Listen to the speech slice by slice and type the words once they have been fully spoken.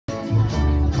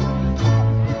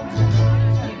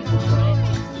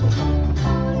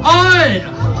said.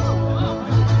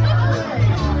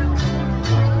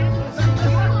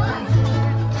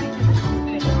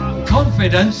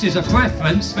 Confidence is a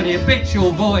preference for the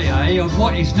habitual voyeur of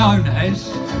what is known as.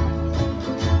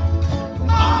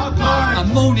 A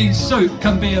morning suit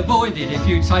can be avoided if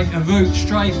you take a route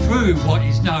straight through what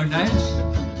is known as.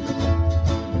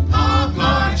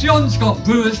 John's got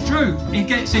brewer's droop. He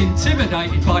gets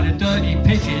intimidated by the dirty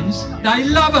pigeons. They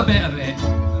love a bit of it.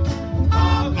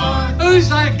 Who's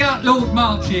that gut lord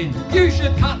marching? You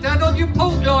should cut down on your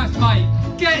pork life, mate.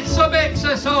 Get some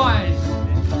exercise.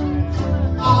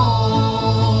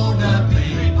 All the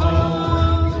people,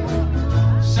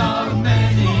 so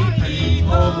many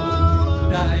people,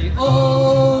 they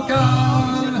all go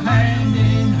hand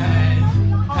in hand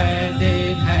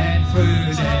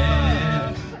through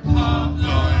their pop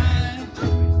life.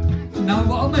 Know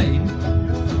what I mean?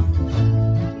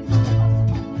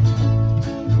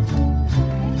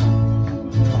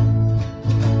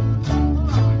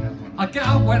 I get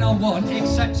up when I want,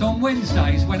 except on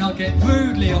Wednesdays when I get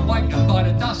rudely awakened by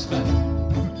the dustman.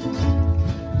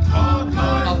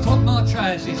 I'll put my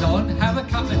trousers on, have a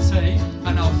cup of tea,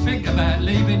 and I'll think about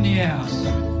leaving the house.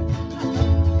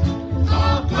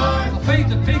 I feed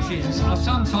the pigeons, I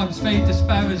sometimes feed the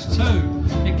sparrows too.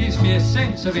 It gives me a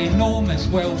sense of enormous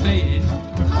well-being.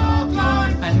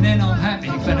 And then I'm happy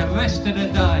for the rest of the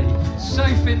day,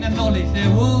 safe in the knowledge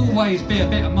there will always be a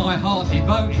bit of my heart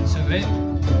devoted to it.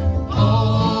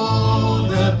 All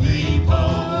the people,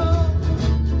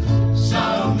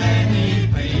 so many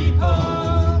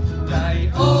people, they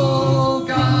all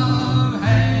go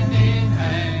hand in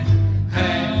hand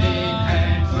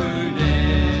through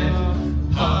their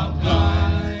pop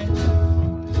life.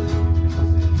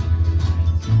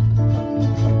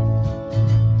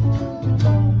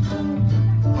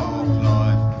 Pop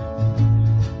life.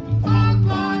 Pop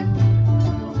life.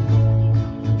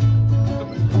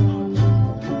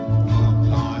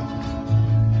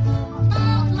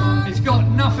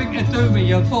 Nothing to do with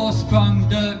your four-sprung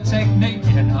dirt technique,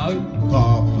 you know.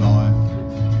 Park life.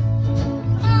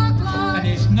 And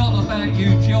it's not about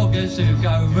you joggers who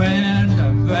go round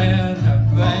and round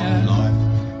and round.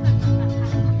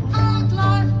 Park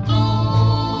life.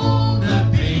 All the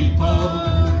people,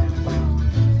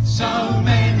 so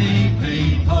many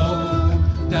people,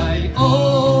 they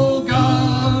all go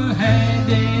hand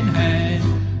in hand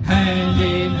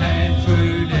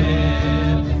through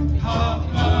their pop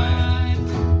life.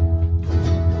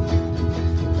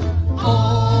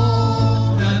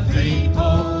 All the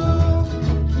people,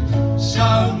 so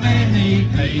many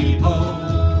people,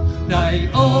 they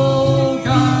all